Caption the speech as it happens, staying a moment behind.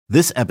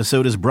This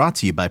episode is brought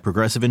to you by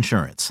Progressive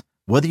Insurance.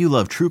 Whether you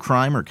love true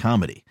crime or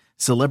comedy,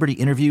 celebrity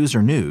interviews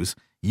or news,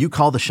 you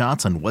call the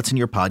shots on what's in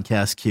your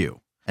podcast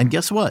queue. And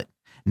guess what?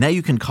 Now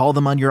you can call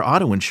them on your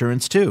auto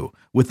insurance too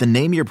with the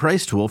Name Your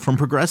Price tool from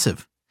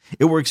Progressive.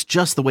 It works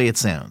just the way it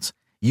sounds.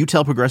 You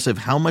tell Progressive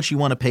how much you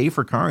want to pay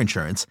for car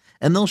insurance,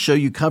 and they'll show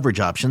you coverage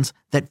options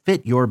that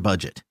fit your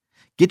budget.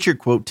 Get your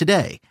quote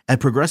today at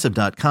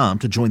Progressive.com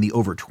to join the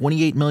over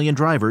 28 million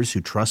drivers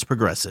who trust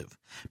Progressive.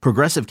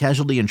 Progressive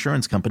Casualty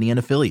Insurance Company and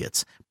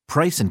Affiliates.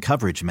 Price and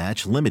coverage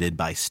match limited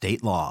by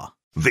state law.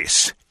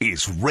 This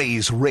is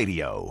Rays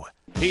Radio.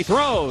 He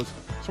throws,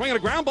 swinging a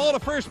ground ball to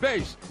first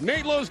base.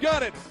 Nate Lowe's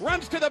got it,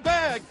 runs to the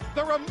bag.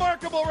 The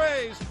remarkable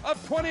Rays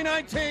of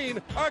 2019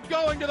 are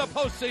going to the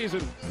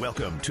postseason.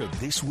 Welcome to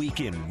This Week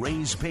in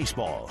Rays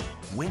Baseball,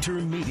 Winter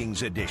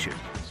Meetings Edition.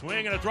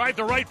 Swing and a drive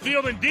to right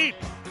field and deep.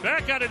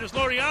 Back at it is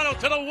Laureano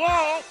to the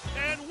wall,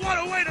 and what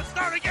a way to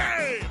start a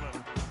game!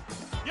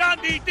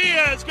 Yandy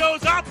Diaz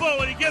goes oppo,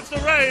 and he gives the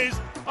Rays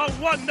a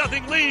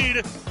 1-0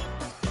 lead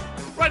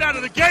right out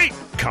of the gate.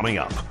 Coming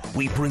up,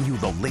 we bring you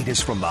the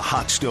latest from the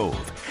hot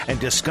stove and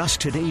discuss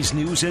today's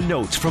news and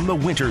notes from the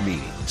winter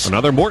meetings.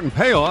 Another Morton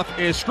payoff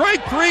is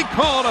strike three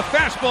called, a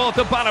fastball at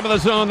the bottom of the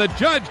zone the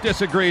judge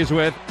disagrees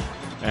with,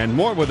 and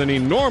Mort with an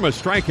enormous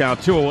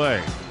strikeout, 2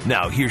 away.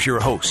 Now here's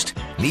your host,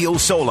 Neil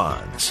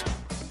Solondz.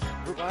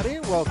 Everybody,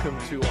 welcome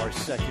to our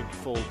second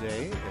full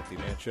day at the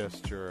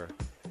Manchester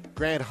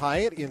Grand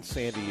Hyatt in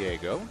San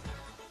Diego.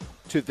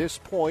 To this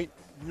point,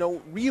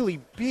 no really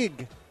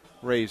big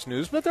Rays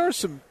news, but there are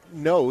some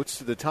notes.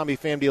 The Tommy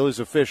Pham deal is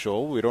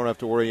official. We don't have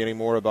to worry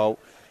anymore about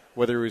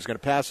whether he's going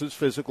to pass his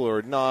physical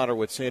or not, or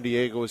what San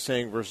Diego was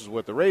saying versus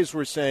what the Rays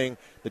were saying.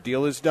 The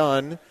deal is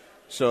done.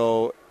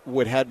 So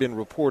what had been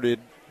reported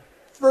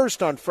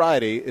first on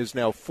Friday is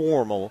now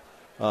formal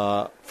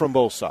from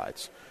both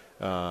sides.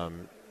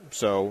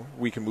 So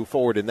we can move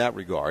forward in that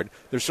regard.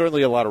 There's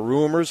certainly a lot of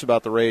rumors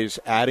about the Rays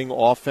adding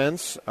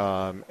offense,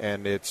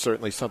 and it's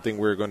certainly something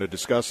we're going to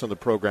discuss on the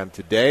program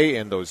today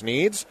and those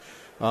needs.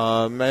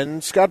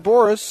 And Scott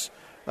Boras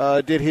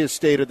did his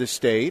State of the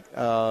State,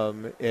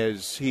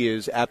 as he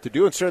is apt to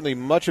do, and certainly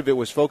much of it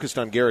was focused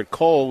on Garrett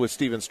Cole with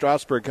Steven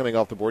Strasburg coming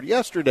off the board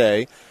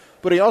yesterday.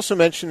 But he also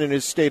mentioned in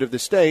his State of the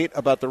State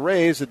about the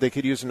Rays that they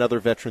could use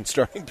another veteran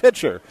starting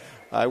pitcher.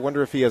 I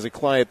wonder if he has a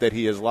client that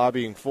he is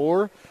lobbying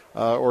for,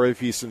 or if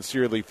he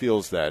sincerely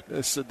feels that.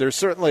 There's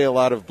certainly a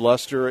lot of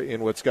bluster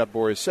in what Scott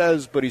Boras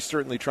says, but he's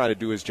certainly trying to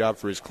do his job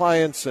for his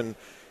clients, and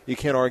you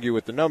can't argue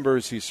with the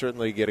numbers. He's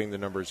certainly getting the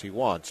numbers he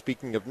wants.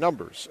 Speaking of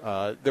numbers,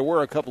 there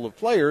were a couple of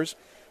players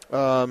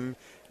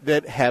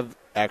that have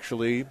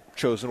actually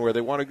chosen where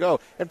they want to go.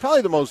 And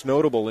probably the most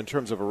notable in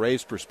terms of a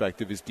Rays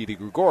perspective is Didi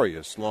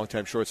Gregorius,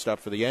 longtime shortstop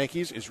for the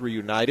Yankees, is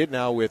reunited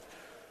now with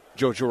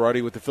Joe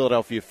Girardi with the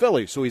Philadelphia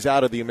Phillies, so he's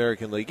out of the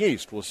American League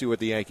East. We'll see what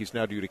the Yankees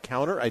now do to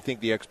counter. I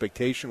think the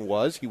expectation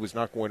was he was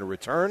not going to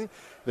return.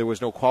 There was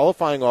no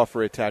qualifying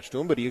offer attached to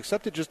him, but he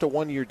accepted just a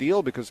one-year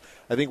deal because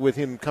I think with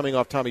him coming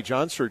off Tommy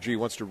John surgery, he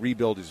wants to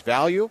rebuild his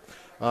value.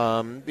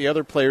 The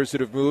other players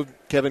that have moved,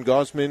 Kevin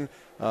Gausman,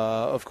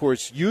 of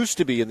course, used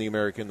to be in the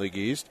American League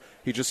East.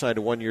 He just signed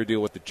a one-year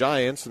deal with the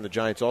Giants, and the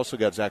Giants also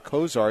got Zach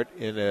Cozart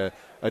in a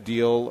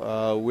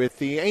deal with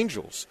the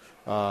Angels.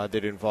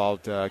 That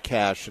involved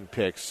cash and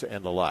picks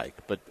and the like.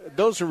 But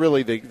those are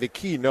really the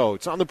key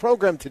notes. On the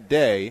program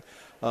today,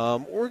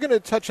 we're going to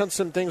touch on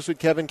some things with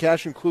Kevin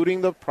Cash,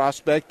 including the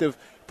prospect of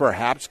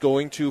perhaps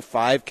going to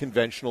 5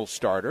 conventional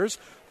starters,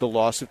 the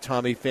loss of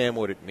Tommy Pham,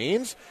 what it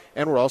means,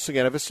 and we're also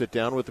going to have a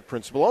sit-down with the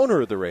principal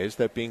owner of the Rays,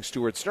 that being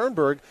Stuart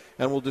Sternberg,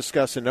 and we'll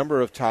discuss a number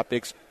of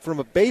topics from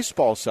a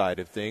baseball side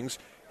of things,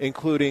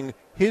 including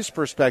his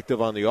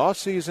perspective on the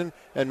offseason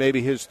and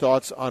maybe his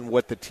thoughts on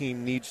what the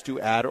team needs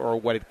to add or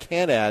what it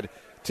can add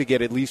to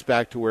get at least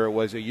back to where it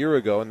was a year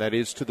ago, and that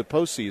is to the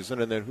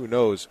postseason, and then who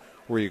knows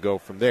where you go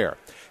from there.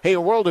 Hey,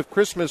 a world of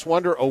Christmas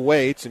wonder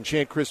awaits.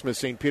 Enchant Christmas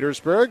St.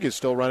 Petersburg is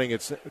still running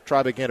its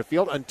Tropicana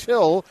Field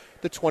until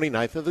the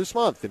 29th of this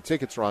month, and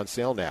tickets are on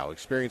sale now.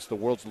 Experience the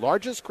world's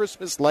largest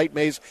Christmas light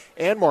maze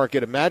and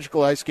market, a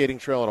magical ice skating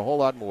trail, and a whole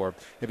lot more.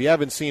 If you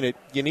haven't seen it,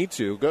 you need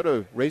to. Go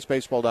to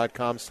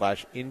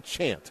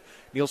raysbaseball.com/enchant.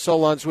 Neil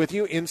Solondz with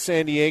you in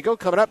San Diego.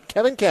 Coming up,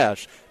 Kevin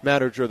Cash,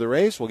 manager of the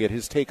Rays. We'll get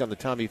his take on the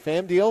Tommy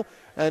Pham deal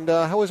and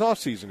how his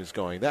offseason is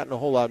going. That and a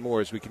whole lot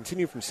more as we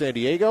continue from San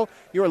Diego.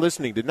 You are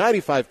listening to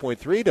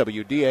 95.3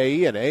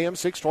 WDAE and AM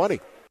 620.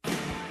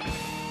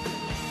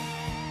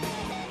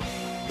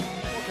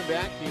 Welcome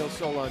back. Neil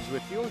Solondz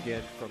with you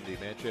again from the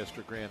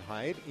Manchester Grand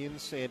Hyatt in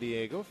San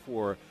Diego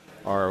for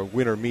our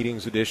winter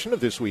meetings edition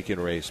of This Week in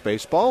Rays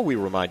Baseball. We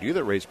remind you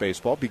that Rays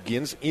Baseball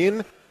begins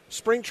in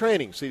spring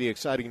training. See the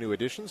exciting new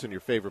additions and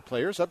your favorite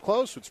players up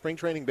close with Spring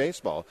Training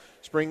Baseball.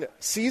 Spring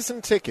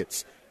season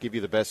tickets give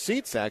you the best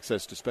seats,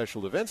 access to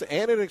special events,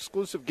 and an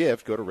exclusive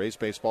gift. Go to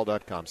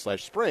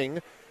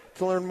raysbaseball.com/spring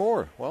to learn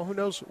more. Well, who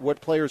knows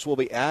what players will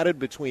be added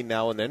between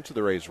now and then to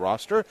the Rays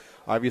roster.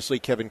 Obviously,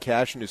 Kevin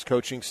Cash and his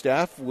coaching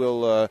staff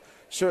will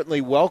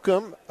certainly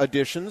welcome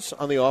additions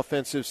on the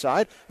offensive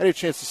side. I had a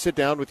chance to sit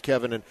down with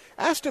Kevin and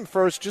asked him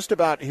first just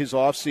about his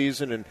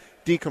offseason and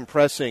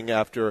decompressing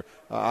after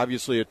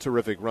obviously a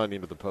terrific run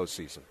into the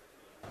postseason.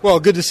 Well,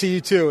 good to see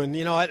you too. And,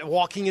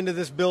 walking into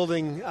this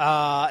building,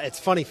 it's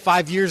funny,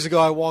 5 years ago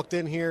I walked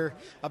in here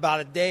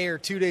about a day or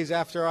 2 days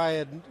after I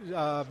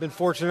had been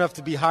fortunate enough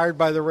to be hired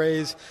by the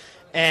Rays.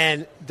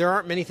 And there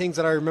aren't many things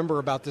that I remember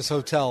about this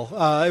hotel.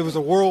 It was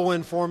a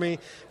whirlwind for me.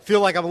 Feel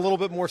like I'm a little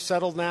bit more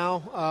settled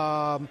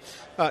now.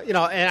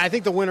 And I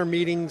think the winter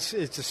meetings,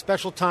 it's a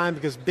special time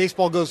because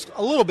baseball goes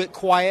a little bit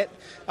quiet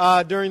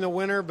during the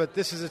winter, but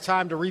this is a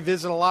time to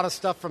revisit a lot of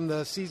stuff from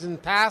the season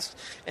past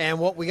and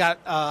what we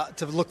got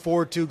to look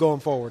forward to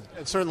going forward.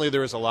 And certainly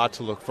there is a lot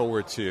to look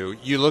forward to.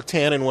 You look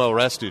tan and well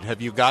rested. Have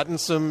you gotten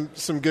some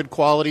good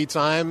quality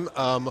time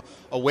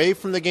away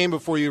from the game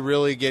before you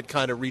really get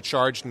kind of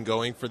recharged and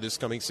going for this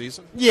coming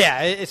season?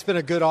 Yeah, it's been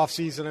a good off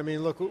season. I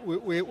mean, look,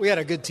 we had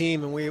a good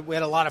team and we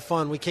had a lot of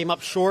fun. We came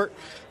up short,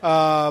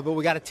 but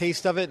we got a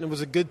taste of it, and it was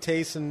a good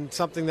taste and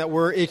something that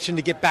we're itching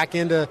to get back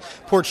into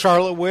Port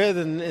Charlotte with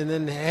and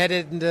then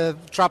headed into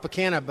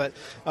Tropicana. But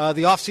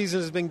the off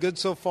season has been good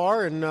so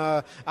far, and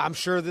I'm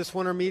sure this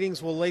winter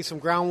meetings will lay some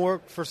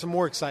groundwork for some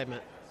more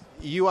excitement.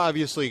 You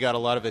obviously got a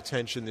lot of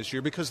attention this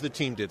year because the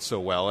team did so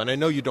well, and I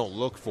know you don't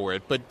look for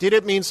it, but did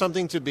it mean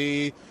something to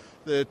be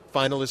the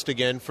finalist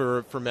again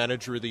for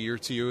Manager of the Year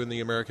to you in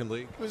the American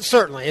League?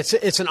 Certainly,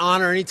 it's an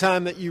honor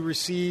anytime that you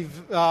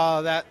receive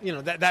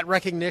that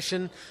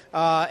recognition,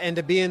 and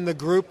to be in the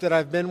group that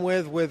I've been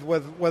with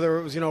whether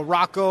it was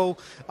Rocco,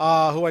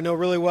 who I know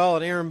really well,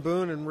 and Aaron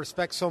Boone and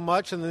respect so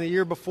much, and then the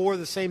year before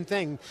the same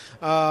thing.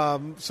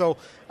 So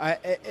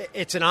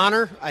it's an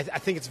honor. I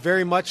think it's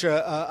very much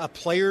a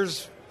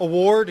player's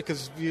award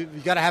because you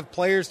got to have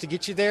players to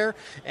get you there,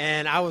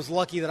 and I was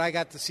lucky that I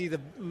got to see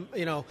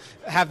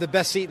have the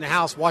best seat in the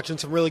house watching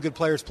some really good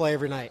players play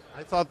every night.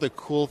 I thought the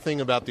cool thing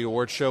about the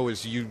award show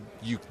is you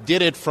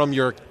did it from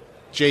your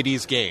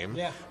JD's game.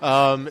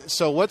 Yeah.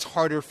 So what's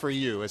harder for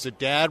you as a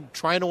dad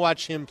trying to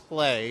watch him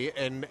play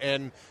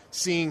and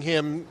seeing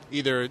him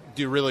either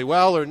do really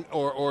well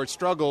or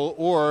struggle,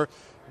 or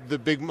the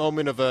big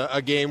moment of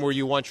a game where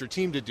you want your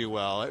team to do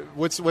well?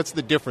 What's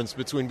the difference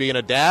between being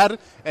a dad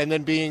and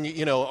then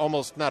being,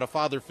 almost not a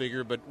father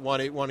figure, but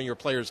wanting your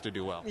players to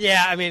do well?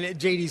 Yeah, I mean,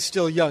 JD's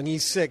still young.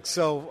 He's 6,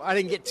 so I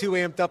didn't get too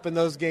amped up in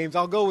those games.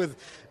 I'll go with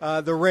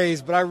the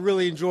Rays, but I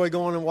really enjoy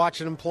going and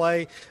watching him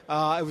play.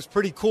 It was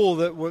pretty cool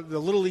that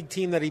the Little League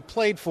team that he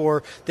played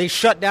for, they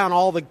shut down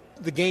all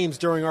the games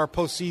during our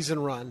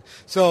postseason run.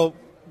 So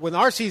when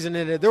our season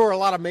ended, there were a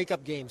lot of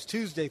makeup games,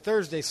 Tuesday,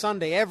 Thursday,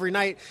 Sunday, every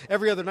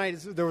other night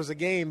there was a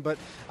game. But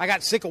I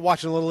got sick of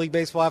watching Little League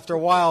baseball after a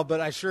while, but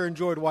I sure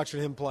enjoyed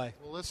watching him play.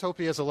 Well, let's hope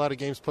he has a lot of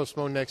games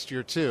postponed next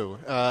year, too.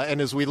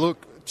 And as we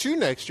look to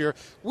next year,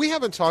 we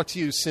haven't talked to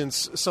you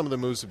since some of the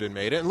moves have been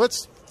made. And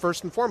let's,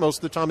 first and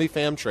foremost, the Tommy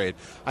Pham trade.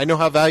 I know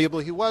how valuable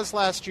he was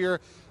last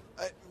year.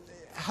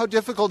 How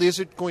difficult is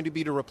it going to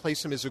be to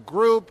replace him as a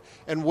group,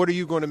 and what are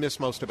you going to miss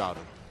most about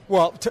him?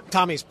 Well,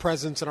 Tommy's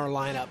presence in our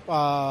lineup,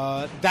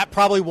 that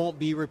probably won't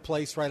be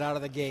replaced right out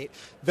of the gate.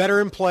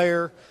 Veteran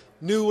player,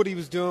 knew what he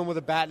was doing with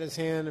a bat in his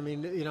hand. I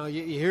mean,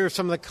 you hear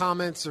some of the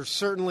comments. Or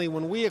certainly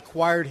when we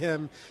acquired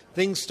him,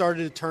 things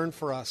started to turn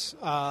for us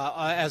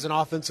as an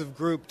offensive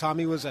group.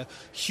 Tommy was a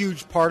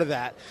huge part of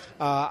that.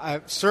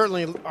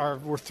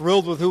 We're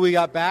thrilled with who we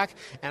got back.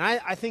 And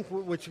I think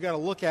what you got to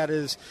look at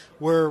is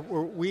where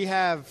we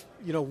have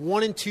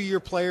 1 and 2 year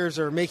players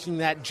are making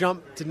that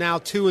jump to now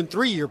 2 and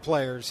 3 year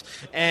players,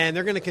 and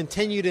they're going to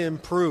continue to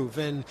improve.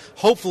 And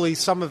hopefully,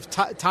 some of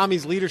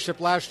Tommy's leadership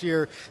last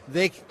year,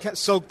 they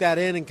soak that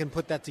in and can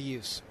put that to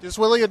use. Does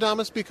Willy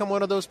Adames become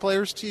one of those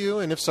players to you,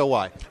 and if so,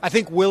 why? I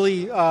think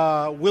Willie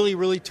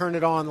really turned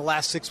it on the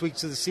last 6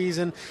 weeks of the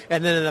season,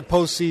 and then in the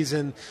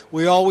postseason,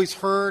 we always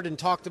heard and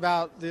talked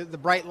about the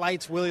bright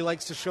lights. Willie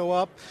likes to show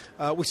up.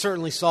 We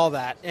certainly saw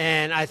that,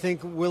 and I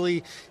think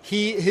Willie,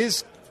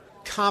 his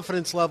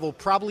confidence level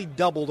probably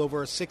doubled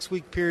over a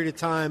 6-week period of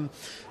time,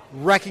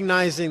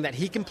 recognizing that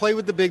he can play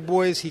with the big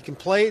boys, he can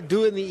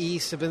do it in the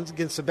East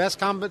against the best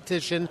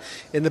competition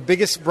in the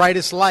biggest,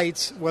 brightest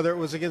lights, whether it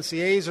was against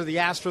the A's or the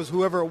Astros,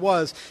 whoever it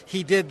was,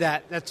 he did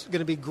that. That's going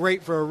to be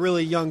great for a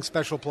really young,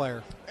 special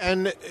player.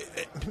 And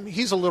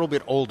he's a little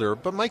bit older,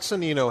 but Mike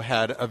Zunino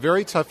had a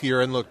very tough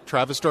year, and look,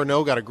 Travis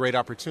d'Arnaud got a great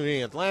opportunity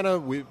in Atlanta.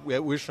 We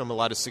wish him a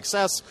lot of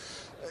success.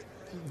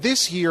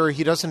 This year,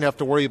 he doesn't have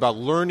to worry about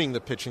learning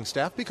the pitching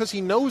staff because he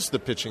knows the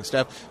pitching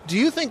staff. Do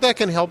you think that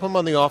can help him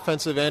on the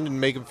offensive end and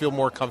make him feel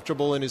more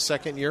comfortable in his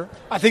second year?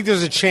 I think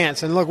there's a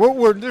chance. And look,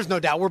 there's no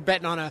doubt we're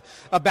betting on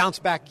a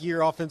bounce-back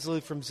year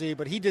offensively from Z,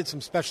 but he did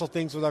some special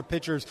things with our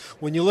pitchers.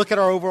 When you look at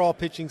our overall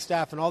pitching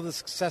staff and all the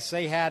success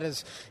they had,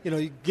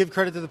 you give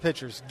credit to the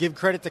pitchers, give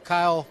credit to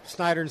Kyle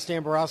Snyder and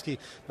Stan Borowski,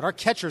 but our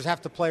catchers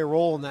have to play a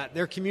role in that.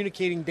 They're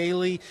communicating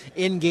daily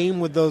in-game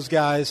with those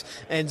guys,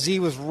 and Z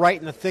was right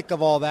in the thick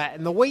of all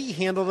that. And the way he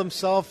handled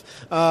himself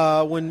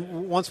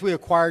once we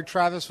acquired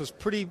Travis was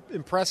pretty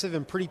impressive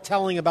and pretty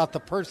telling about the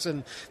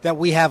person that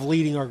we have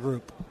leading our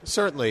group.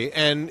 Certainly,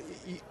 and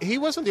he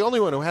wasn't the only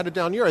one who had a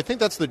down year. I think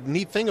that's the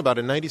neat thing about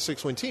a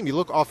 96-win team. You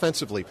look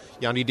offensively.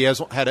 Yandy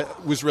Diaz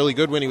was really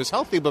good when he was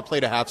healthy, but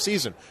played a half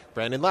season.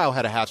 Brandon Lau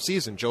had a half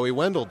season. Joey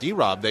Wendell,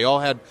 D-Rob, they all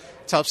had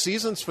tough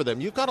seasons for them.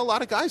 You've got a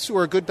lot of guys who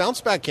are good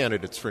bounce-back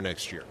candidates for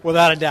next year.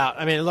 Without a doubt.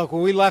 I mean, look,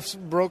 when we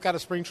broke out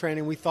of spring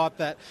training, we thought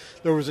that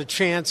there was a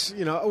chance,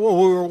 we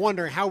were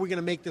wondering how are we going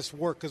to make this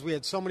work because we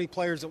had so many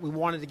players that we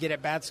wanted to get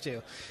at-bats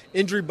to.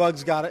 Injury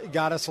bugs got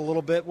us a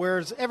little bit,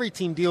 whereas every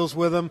team deals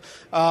with them.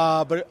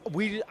 But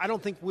I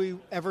don't think we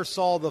ever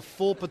saw the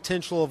full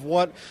potential of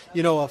what,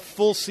 a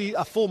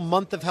full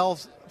month of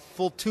health,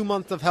 full 2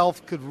 months of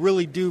health could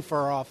really do for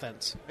our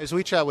offense. As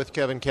we chat with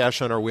Kevin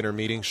Cash on our winter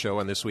meeting show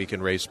on This Week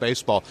in Rays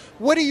Baseball,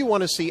 what do you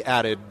want to see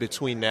added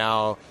between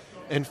now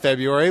and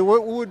February?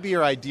 What would be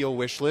your ideal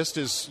wish list?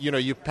 Is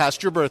you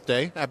passed your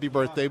birthday, happy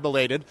birthday,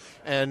 belated,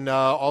 and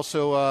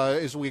also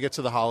as we get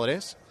to the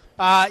holidays.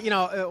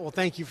 Well,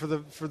 thank you for the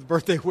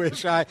birthday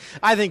wish. I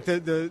think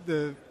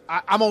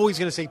I'm always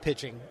going to say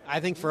pitching. I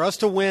think for us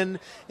to win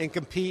and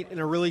compete in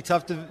a really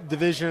tough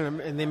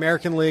division in the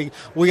American League,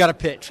 we got to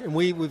pitch, and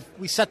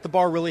we set the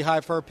bar really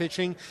high for our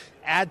pitching.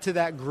 Add to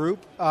that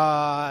group.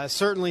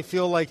 Certainly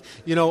feel like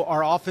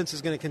our offense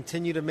is going to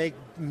continue to make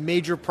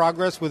major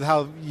progress with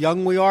how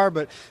young we are.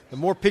 But the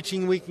more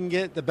pitching we can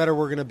get, the better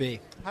we're going to be.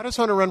 How does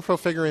Hunter Renfroe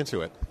figure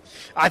into it?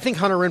 I think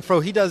Hunter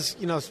Renfroe, he does,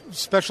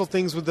 special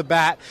things with the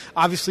bat.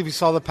 Obviously, we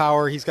saw the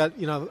power. He's got,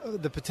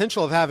 the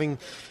potential of having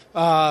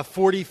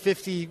 40,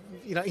 50,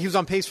 he was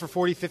on pace for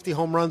 40, 50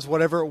 home runs,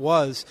 whatever it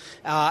was.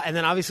 And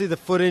then obviously the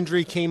foot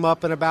injury came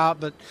up and about.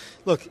 But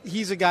look,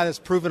 he's a guy that's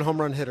proven home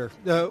run hitter.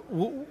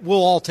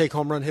 We'll all take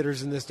home run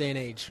hitters in this day and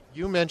age.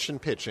 You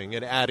mentioned pitching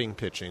and adding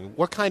pitching.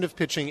 What kind of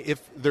pitching,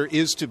 if there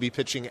is to be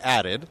pitching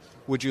added,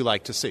 would you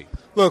like to see?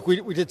 Look,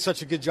 we did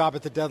such a good job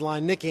at the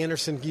deadline. Nick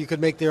Anderson, you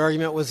could make the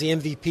argument, was the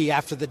MVP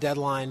after the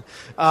deadline.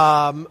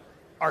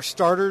 Our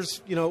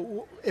starters,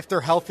 if they're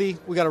healthy,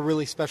 we got a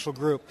really special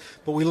group.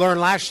 But we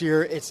learned last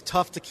year it's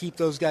tough to keep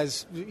those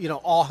guys,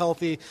 all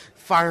healthy,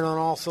 firing on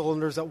all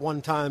cylinders at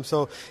one time.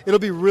 So it'll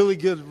be really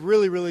good,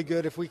 really, really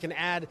good if we can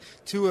add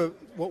to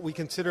what we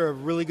consider a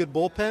really good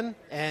bullpen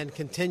and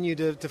continue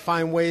to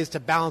find ways to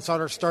balance out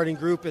our starting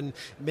group and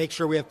make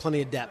sure we have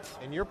plenty of depth.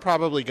 And you're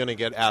probably going to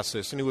get asked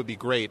this, and it would be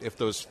great if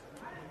those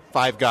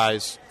 5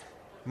 guys,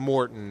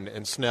 Morton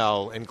and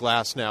Snell and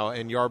Glasnow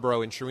and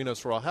Yarbrough and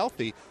Chirinos were all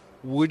healthy.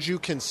 Would you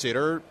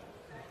consider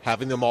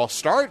having them all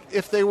start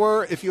if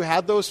you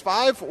had those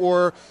 5,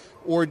 or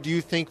do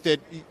you think that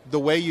the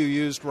way you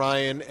used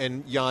Ryan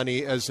and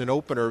Yanni as an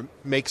opener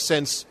makes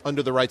sense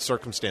under the right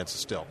circumstances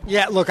still?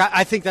 Yeah, look,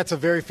 I think that's a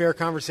very fair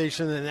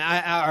conversation and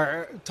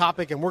our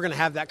topic, and we're going to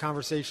have that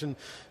conversation.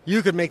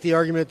 You could make the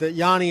argument that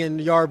Yanni and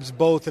Yarbs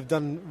both have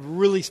done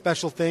really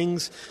special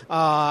things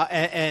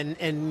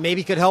and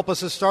maybe could help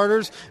us as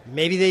starters.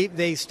 Maybe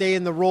they stay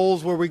in the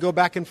roles where we go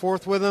back and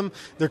forth with them.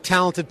 They're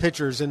talented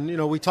pitchers,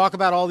 and we talk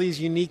about all these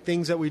unique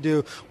things that we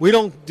do. We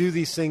don't do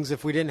these things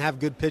if we didn't have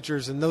good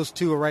pitchers, and those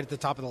two are right at the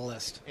top of the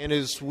list. And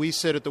as we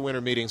sit at the winter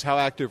meetings, how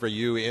active are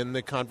you in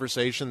the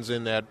conversations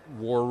in that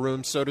war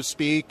room, so to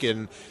speak,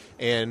 and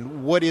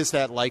what is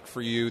that like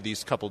for you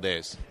these couple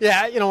days?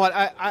 Yeah, you know what,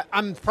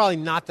 I'm probably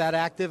not that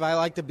active. I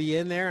like to be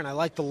in there and I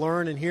like to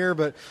learn and hear,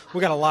 but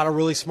we got a lot of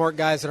really smart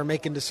guys that are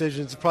making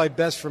decisions. It's probably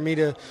best for me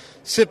to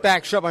sit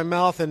back, shut my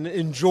mouth, and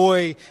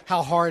enjoy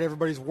how hard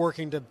everybody's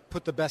working to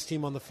put the best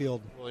team on the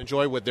field. Well,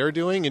 enjoy what they're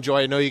doing.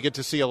 I know you get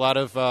to see a lot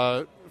of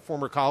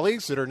former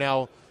colleagues that are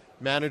now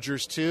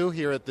managers too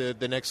here at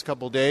the next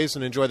couple days,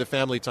 and enjoy the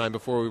family time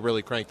before we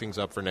really crank things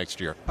up for next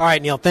year. All right,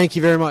 Neil, thank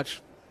you very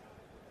much.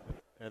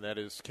 And that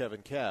is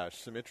Kevin Cash.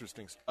 Some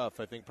interesting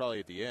stuff, I think, probably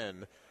at the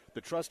end.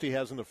 The trust he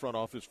has in the front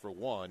office, for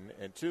one,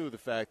 and two, the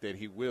fact that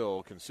he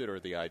will consider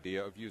the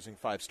idea of using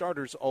 5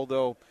 starters,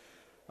 although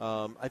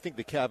I think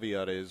the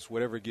caveat is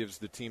whatever gives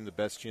the team the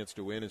best chance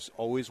to win is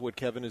always what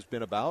Kevin has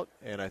been about,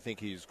 and I think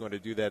he's going to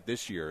do that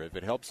this year. If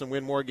it helps them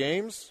win more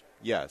games,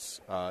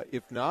 yes.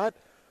 If not,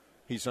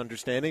 he's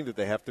understanding that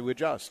they have to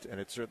adjust, and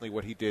it's certainly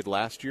what he did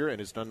last year and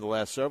has done the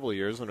last several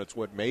years, and it's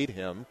what made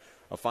him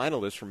a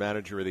finalist for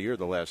Manager of the Year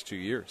the last 2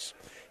 years.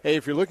 Hey,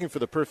 if you're looking for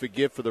the perfect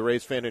gift for the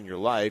Rays fan in your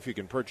life, you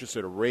can purchase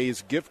a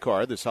Rays gift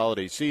card this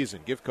holiday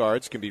season. Gift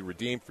cards can be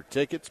redeemed for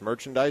tickets,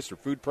 merchandise, or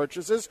food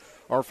purchases,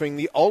 offering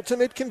the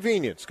ultimate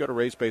convenience. Go to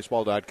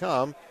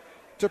RaysBaseball.com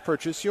to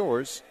purchase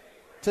yours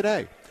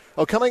today.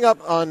 Well, coming up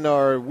on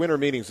our winter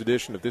meetings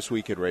edition of This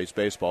Week at Rays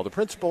Baseball, the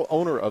principal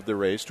owner of the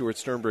Rays, Stuart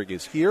Sternberg,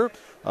 is here.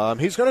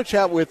 He's going to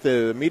chat with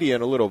the media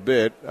in a little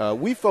bit.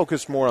 We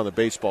focused more on the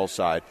baseball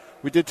side.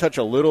 We did touch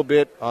a little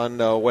bit on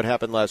what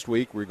happened last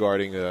week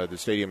regarding the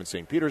stadium in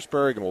St.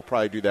 Petersburg, and we'll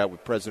probably do that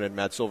with President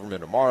Matt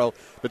Silverman tomorrow.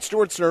 But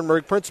Stuart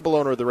Sternberg, principal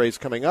owner of the Rays,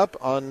 coming up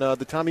on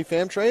the Tommy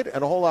Pham trade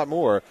and a whole lot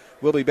more.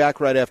 We'll be back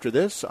right after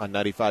this on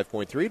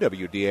 95.3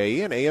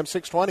 WDAE and AM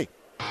 620.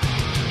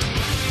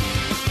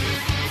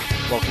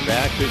 Welcome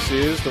back. This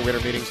is the Winter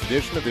Meetings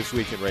edition of This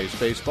Week in Rays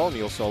Baseball.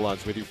 Neil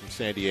Solondz with you from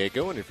San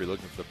Diego. And if you're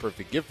looking for the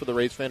perfect gift for the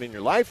Rays fan in your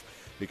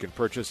life, you can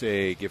purchase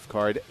a gift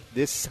card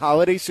this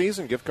holiday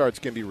season. Gift cards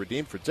can be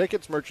redeemed for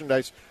tickets,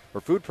 merchandise, or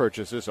food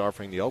purchases,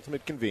 offering the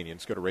ultimate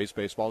convenience. Go to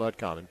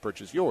raysbaseball.com and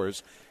purchase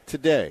yours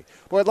today.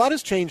 Boy, a lot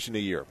has changed in a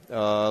year.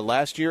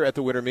 Last year at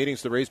the Winter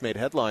Meetings, the Rays made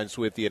headlines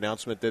with the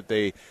announcement that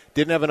they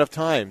didn't have enough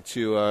time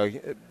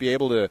to be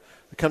able to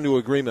come to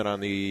agreement on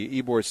the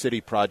Ybor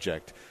City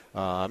project.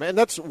 And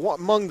that's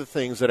among the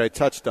things that I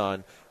touched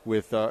on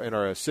with in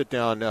our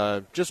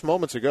sit-down just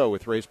moments ago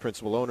with Rays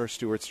principal owner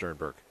Stuart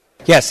Sternberg.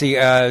 Yes, it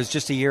was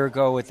just a year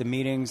ago at the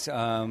meetings.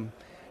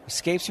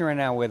 Escapes me right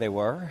now where they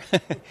were,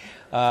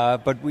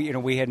 but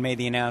we had made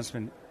the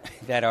announcement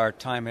that our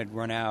time had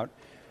run out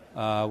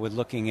with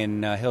looking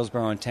in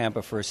Hillsborough and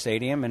Tampa for a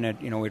stadium,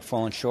 and we'd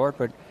fallen short.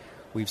 But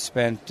we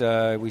spent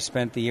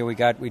the year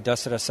we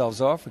dusted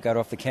ourselves off, we got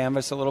off the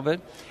canvas a little bit.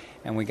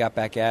 And we got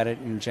back at it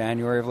in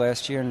January of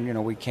last year,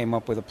 and we came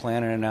up with a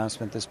plan and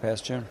announcement this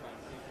past June.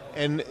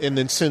 And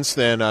then since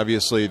then,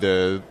 obviously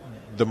the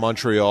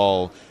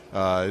Montreal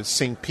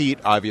St. Pete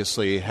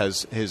obviously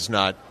has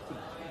not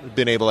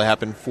been able to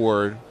happen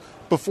before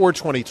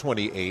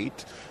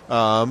 2028.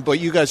 But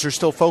you guys are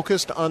still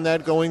focused on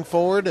that going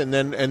forward, and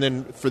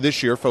then for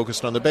this year,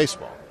 focused on the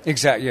baseball.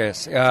 Exactly.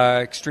 Yes.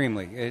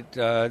 Extremely.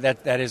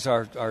 That is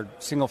our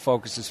single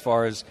focus as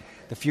far as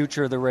the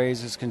future of the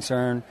Rays is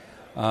concerned.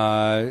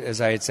 As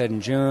I had said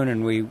in June,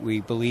 and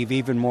we believe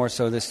even more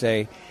so this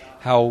day,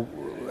 how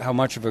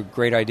much of a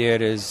great idea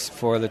it is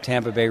for the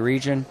Tampa Bay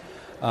region,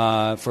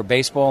 for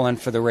baseball,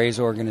 and for the Rays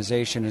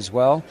organization as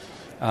well.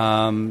 We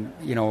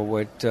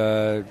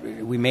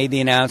made the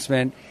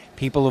announcement.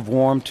 People have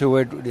warmed to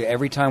it.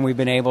 Every time we've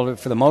been able to,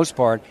 for the most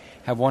part,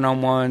 have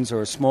one-on-ones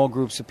or small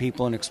groups of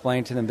people and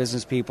explain to them,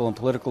 business people and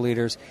political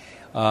leaders,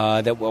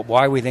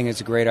 why we think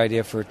it's a great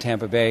idea for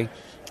Tampa Bay.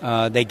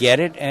 They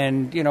get it,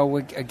 and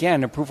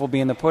again, the proof will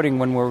be in the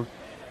pudding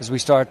as we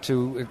start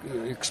to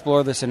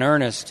explore this in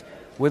earnest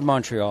with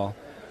Montreal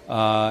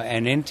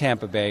and in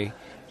Tampa Bay.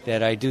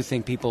 That I do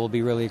think people will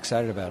be really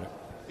excited about it.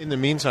 In the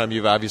meantime,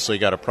 you've obviously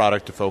got a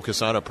product to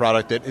focus on, a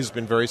product that has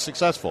been very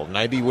successful.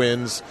 90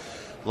 wins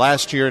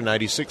last year,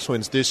 96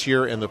 wins this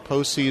year in the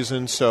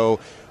postseason. So,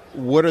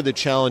 what are the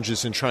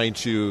challenges in trying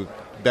to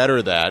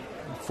better that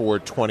for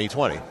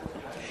 2020?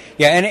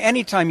 Yeah, and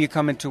anytime you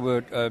come into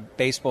a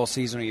baseball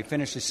season or you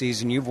finish the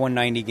season, you've won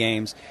 90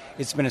 games,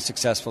 it's been a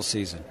successful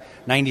season.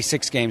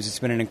 96 games, it's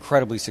been an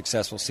incredibly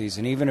successful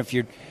season. Even if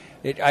you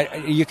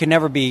can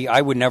never be,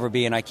 I would never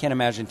be, and I can't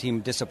imagine a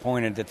team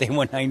disappointed that they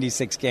won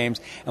 96 games,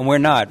 and we're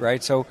not,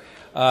 right? So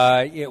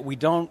we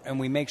don't, and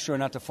we make sure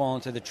not to fall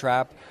into the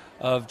trap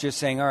of just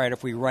saying, all right,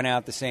 if we run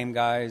out the same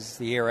guys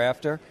the year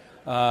after,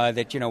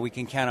 that we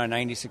can count on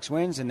 96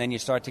 wins, and then you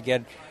start to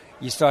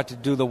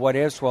do the what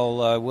ifs.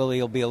 Well,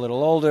 Willie will be a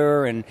little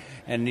older, and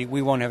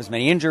we won't have as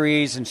many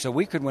injuries, and so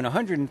we could win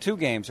 102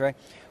 games, right?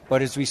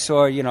 But as we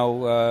saw,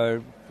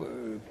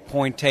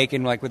 point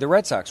taken like with the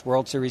Red Sox,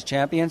 World Series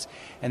champions,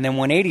 and then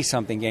won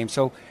 80-something games.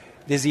 So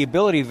there's the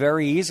ability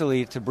very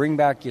easily to bring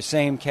back your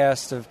same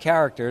cast of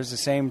characters, the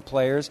same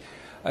players,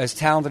 as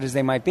talented as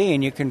they might be,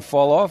 and you can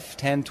fall off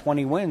 10,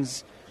 20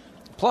 wins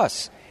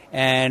plus.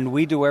 And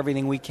we do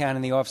everything we can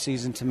in the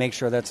offseason to make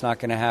sure that's not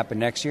going to happen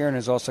next year, and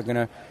is also going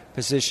to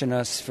position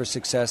us for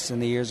success in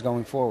the years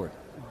going forward.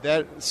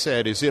 That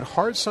said, is it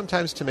hard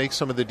sometimes to make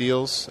some of the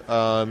deals?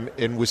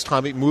 And was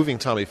moving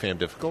Tommy Pham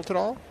difficult at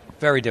all?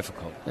 Very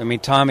difficult. I mean,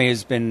 Tommy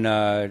has been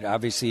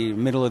obviously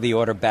middle of the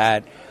order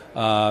bat.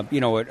 A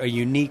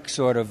unique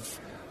sort of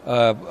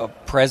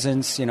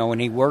presence. When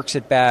he works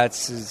at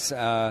bats,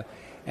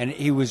 and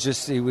he was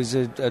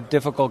a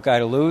difficult guy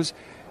to lose.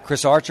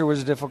 Chris Archer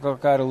was a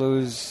difficult guy to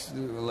lose.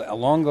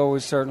 Longo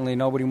was certainly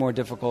nobody more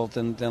difficult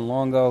than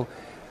Longo.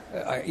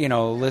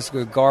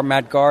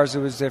 Matt Garza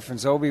was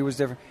different. Zobi was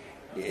different.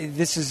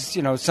 This is,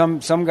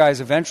 some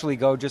guys eventually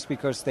go just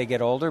because they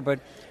get older, but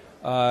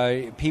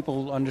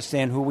people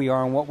understand who we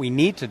are and what we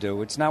need to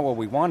do. It's not what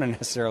we want to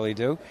necessarily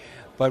do,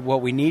 but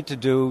what we need to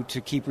do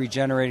to keep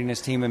regenerating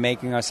this team and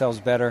making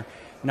ourselves better,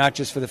 not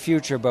just for the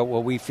future, but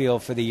what we feel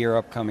for the year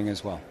upcoming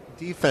as well.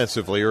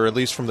 Defensively, or at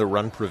least from the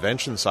run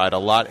prevention side, a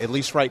lot, at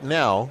least right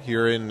now,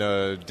 here in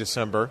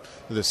December,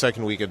 the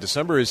second week of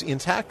December, is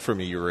intact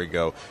from a year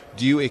ago.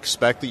 Do you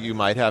expect that you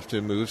might have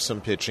to move some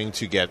pitching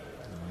to get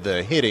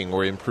the hitting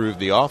or improve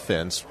the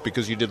offense,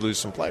 because you did lose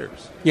some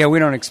players? Yeah, we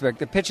don't expect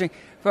the pitching.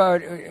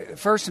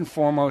 First and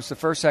foremost, the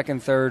first,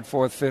 second, third,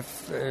 fourth,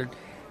 fifth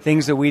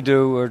things that we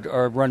do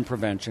are run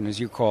prevention, as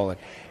you call it.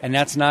 And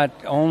that's not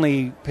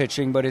only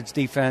pitching, but it's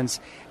defense.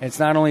 And it's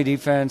not only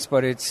defense,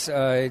 but it's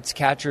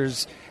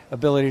catchers'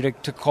 ability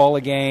to call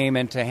a game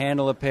and to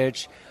handle a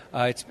pitch.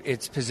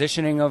 It's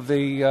positioning of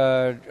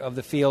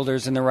the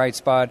fielders in the right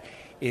spot.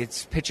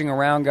 It's pitching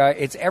around guys.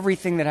 It's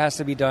everything that has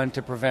to be done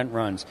to prevent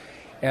runs.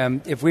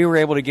 If we were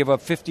able to give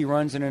up 50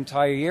 runs an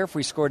entire year, if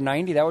we scored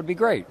 90, that would be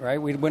great,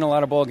 right? We'd win a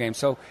lot of ball games.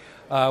 So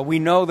we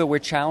know that we're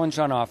challenged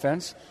on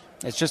offense.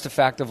 It's just a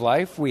fact of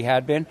life. We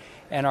had been.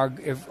 And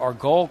our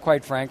goal,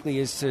 quite frankly,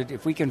 is to,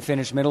 if we can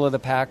finish middle of the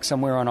pack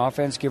somewhere on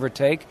offense, give or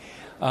take,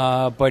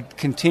 but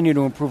continue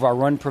to improve our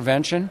run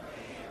prevention,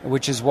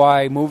 which is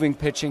why moving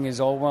pitching is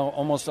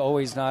almost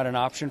always not an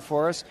option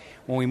for us.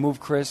 When we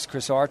moved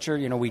Chris Archer,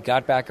 we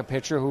got back a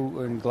pitcher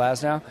who in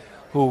Glasnow,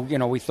 who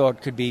we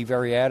thought could be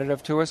very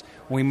additive to us.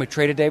 When we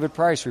traded David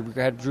Price, we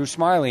had Drew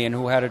Smiley, and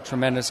who had a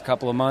tremendous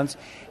couple of months,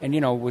 and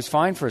was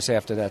fine for us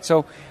after that.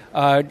 So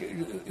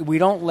we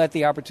don't let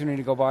the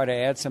opportunity go by to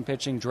add some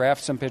pitching,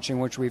 draft some pitching,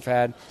 which we've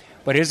had,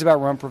 but it is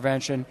about run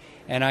prevention,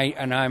 and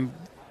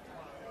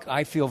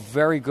I feel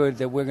very good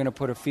that we're going to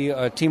put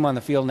a team on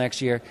the field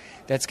next year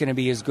that's going to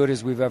be as good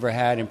as we've ever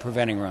had in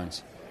preventing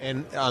runs.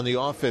 And on the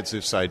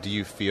offensive side, do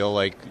you feel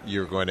like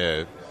you're going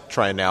to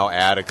try and now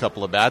add a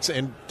couple of bats?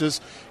 And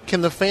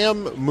can the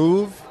FAM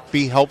move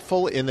be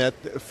helpful in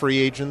that free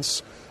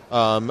agents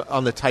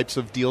on the types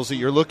of deals that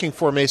you're looking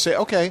for may say,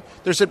 okay,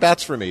 there's at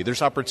bats for me,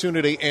 there's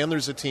opportunity, and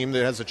there's a team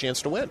that has a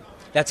chance to win?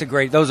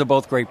 Those are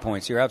both great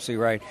points. You're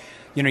absolutely right.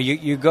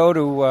 You go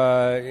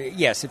to,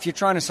 yes, if you're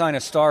trying to sign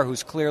a star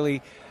who's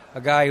clearly a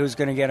guy who's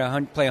going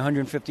to play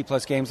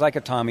 150-plus games like a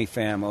Tommy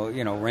Pham or,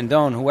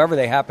 Rendon, whoever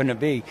they happen to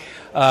be,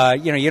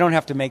 you don't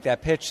have to make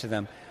that pitch to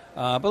them.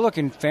 But look,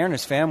 in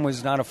fairness, Pham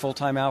was not a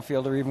full-time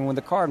outfielder even with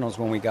the Cardinals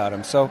when we got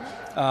him. So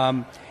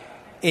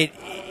it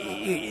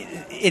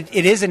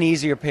is an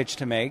easier pitch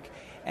to make.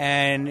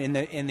 And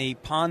in the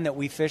pond that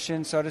we fish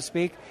in, so to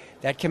speak,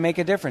 that can make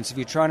a difference. If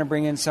you're trying to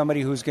bring in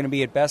somebody who's going to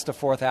be at best a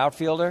fourth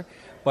outfielder,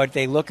 but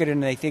they look at it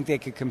and they think they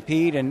could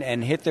compete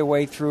and hit their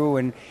way through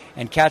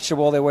and catch the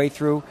ball their way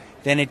through,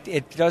 then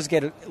it does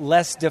get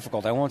less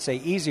difficult. I won't say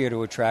easier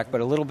to attract,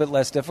 but a little bit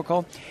less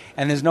difficult.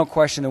 And there's no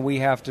question that we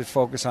have to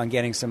focus on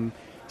getting some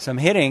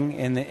hitting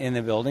in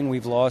the building.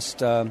 We've lost,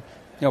 by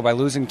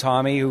losing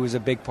Tommy, who was a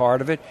big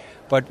part of it.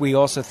 But we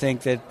also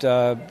think that,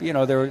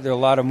 there are a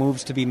lot of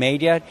moves to be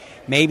made yet.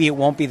 Maybe it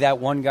won't be that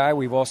one guy.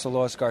 We've also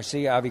lost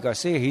Avi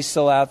Garcia. He's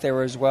still out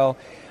there as well.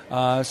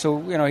 Guys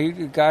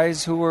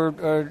who are,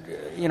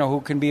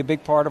 who can be a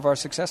big part of our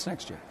success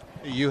next year.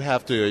 You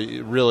have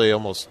to really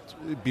almost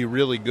be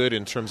really good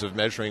in terms of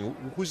measuring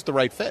who's the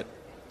right fit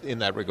in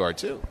that regard,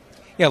 too.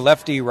 Yeah,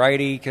 lefty,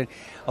 righty.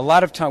 A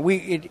lot of time,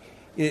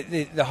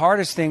 the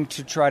hardest thing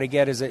to try to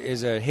get is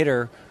a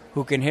hitter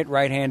who can hit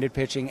right-handed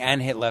pitching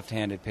and hit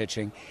left-handed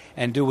pitching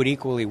and do it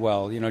equally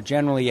well.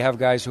 Generally you have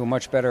guys who are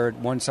much better at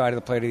one side of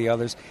the plate or the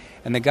others,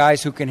 and the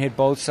guys who can hit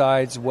both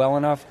sides well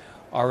enough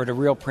are at a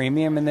real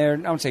premium, and they're,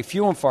 I won't say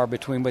few and far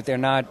between, but they're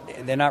not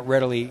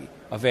readily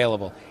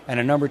available. And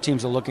a number of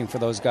teams are looking for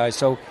those guys.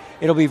 So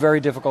it'll be very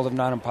difficult, if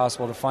not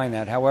impossible, to find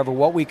that. However,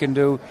 what we can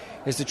do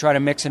is to try to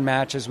mix and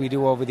match as we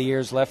do over the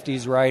years,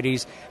 lefties,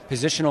 righties,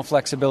 positional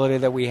flexibility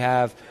that we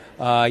have.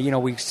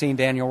 We've seen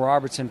Daniel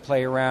Robertson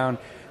play around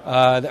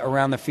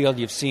the field.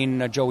 You've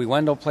seen Joey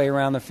Wendell play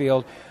around the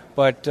field.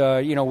 But,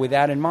 with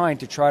that in mind,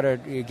 to try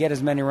to get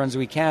as many runs as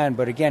we can.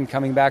 But, again,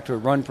 coming back to it,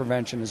 run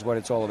prevention is what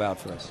it's all about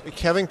for us.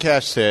 Kevin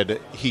Cash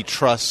said he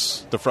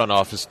trusts the front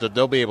office that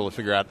they'll be able to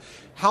figure out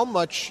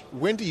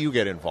when do you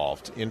get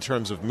involved in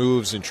terms of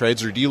moves and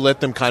trades, or do you let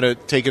them kind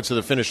of take it to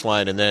the finish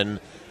line and then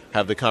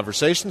have the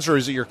conversations, or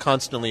is it you're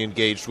constantly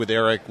engaged with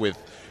Eric, with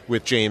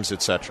James,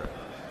 etc.?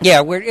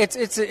 Yeah,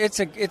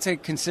 it's a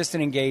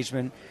consistent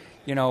engagement,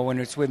 when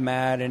it's with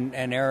Matt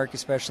and Eric,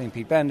 especially, and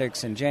Pete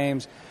Bendix and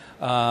James.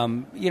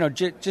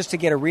 Just to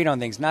get a read on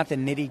things, not the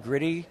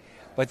nitty-gritty,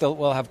 but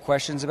we'll have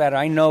questions about it.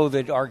 I know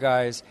that our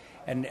guys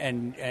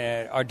and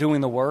are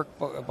doing the work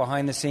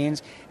behind the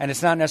scenes, and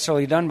it's not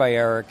necessarily done by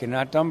Eric and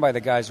not done by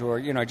the guys who are,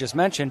 I just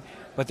mentioned,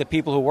 but the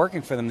people who are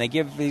working for them. They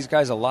give these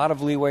guys a lot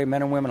of leeway,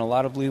 men and women, a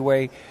lot of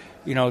leeway,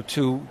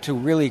 to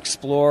really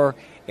explore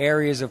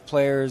areas of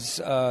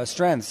players'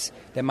 strengths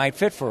that might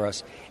fit for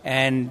us.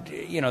 And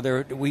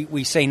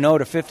we say no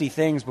to 50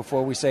 things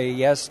before we say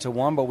yes to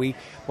one, but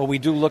we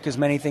do look as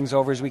many things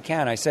over as we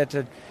can. I said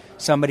to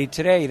somebody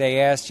today,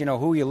 they asked,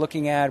 who are you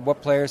looking at,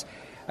 what players?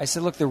 I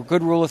said, look, the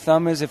good rule of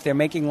thumb is if they're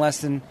making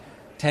less than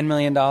 $10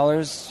 million,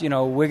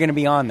 we're going to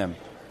be on them.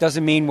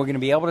 Doesn't mean we're going to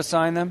be able to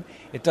sign them.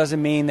 It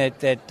doesn't mean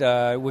that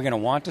we're going to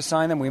want to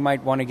sign them. We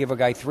might want to give a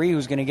guy 3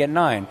 who's going to get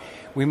 9.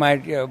 We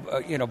might,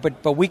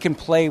 but we can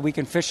play, we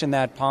can fish in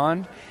that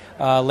pond.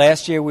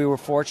 Last year we were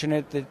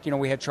fortunate that,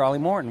 we had Charlie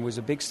Morton, who was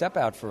a big step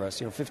out for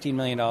us, $15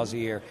 million a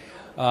year.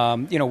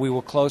 We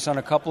were close on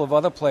a couple of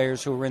other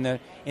players who were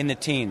in the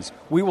teens.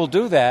 We will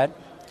do that,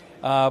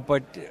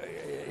 but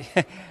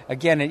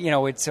again,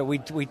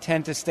 we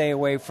tend to stay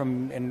away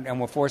from,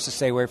 and we're forced to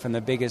stay away from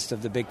the biggest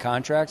of the big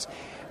contracts.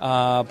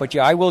 But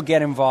I will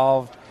get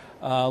involved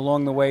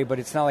along the way, but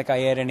it's not like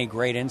I add any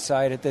great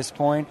insight at this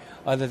point,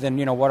 other than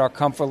what our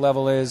comfort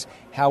level is,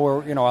 how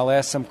we're. I'll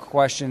ask some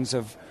questions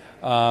of.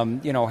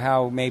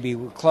 How maybe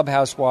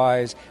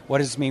clubhouse-wise, what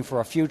does this mean for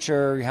our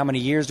future? How many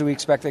years do we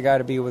expect the guy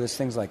to be with us?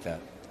 Things like that.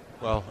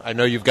 Well, I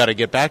know you've got to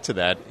get back to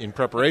that in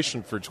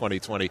preparation for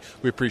 2020.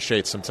 We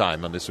appreciate some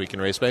time on This Week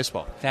in Rays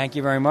Baseball. Thank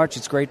you very much.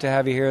 It's great to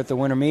have you here at the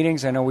winter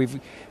meetings. I know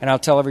and I'll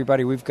tell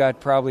everybody, we've got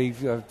probably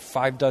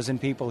 6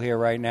 people here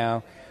right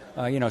now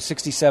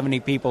 60, 70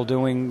 people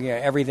doing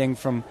everything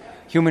from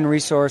human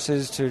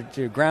resources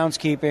to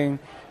groundskeeping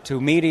to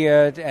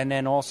media, and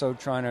then also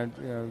trying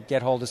to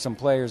get hold of some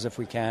players if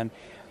we can,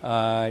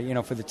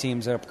 for the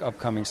team's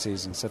upcoming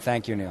season. So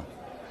thank you, Neil.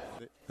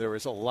 There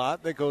is a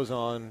lot that goes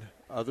on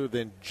other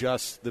than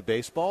just the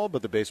baseball,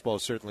 but the baseball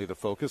is certainly the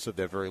focus of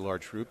that very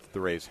large group that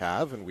the Rays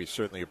have, and we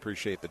certainly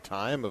appreciate the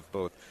time of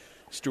both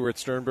Stuart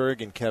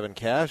Sternberg and Kevin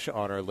Cash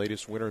on our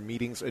latest Winter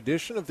Meetings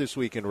edition of This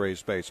Week in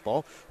Rays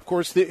Baseball. Of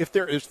course, if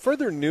there is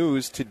further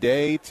news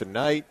today,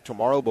 tonight,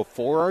 tomorrow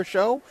before our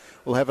show,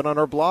 we'll have it on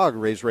our blog,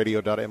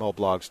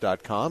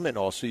 raysradio.mlblogs.com, and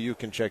also you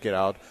can check it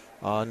out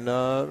on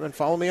and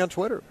follow me on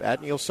Twitter,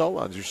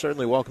 @NeilSolons. You're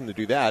certainly welcome to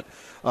do that.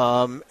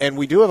 And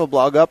we do have a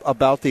blog up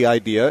about the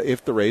idea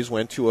if the Rays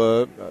went to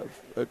a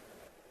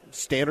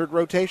standard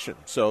rotation.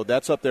 So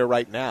that's up there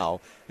right now,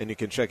 and you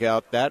can check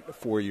out that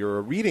for your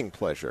reading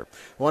pleasure.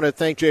 I want to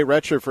thank Jay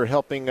Retcher for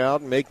helping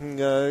out and making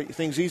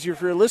things easier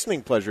for your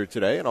listening pleasure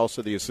today, and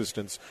also the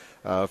assistance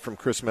from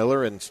Chris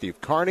Miller and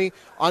Steve Carney.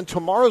 On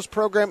tomorrow's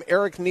program,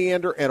 Eric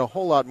Neander and a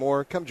whole lot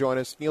more. Come join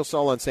us. Neil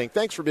Solon saying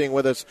thanks for being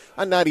with us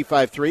on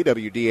 95.3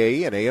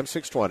 WDAE and AM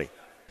 620.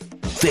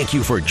 Thank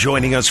you for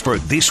joining us for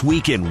This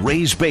Week in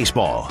Rays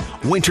Baseball,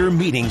 Winter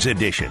Meetings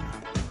Edition.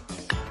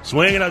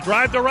 Swinging a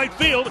drive to right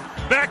field.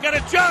 Back at a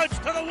Judge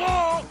to the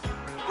wall.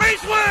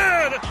 Rays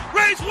win!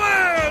 Rays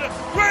win!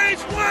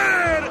 Rays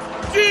win!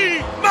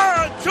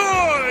 Ji-Man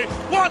Choi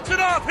wants it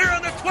off here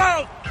in the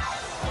 12th.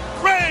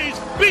 Rays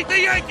beat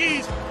the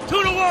Yankees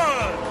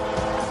 2-1.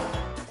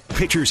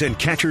 Pitchers and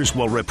catchers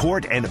will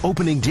report, and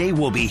opening day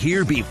will be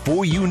here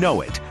before you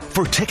know it.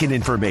 For ticket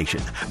information,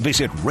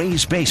 visit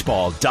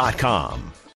RaysBaseball.com.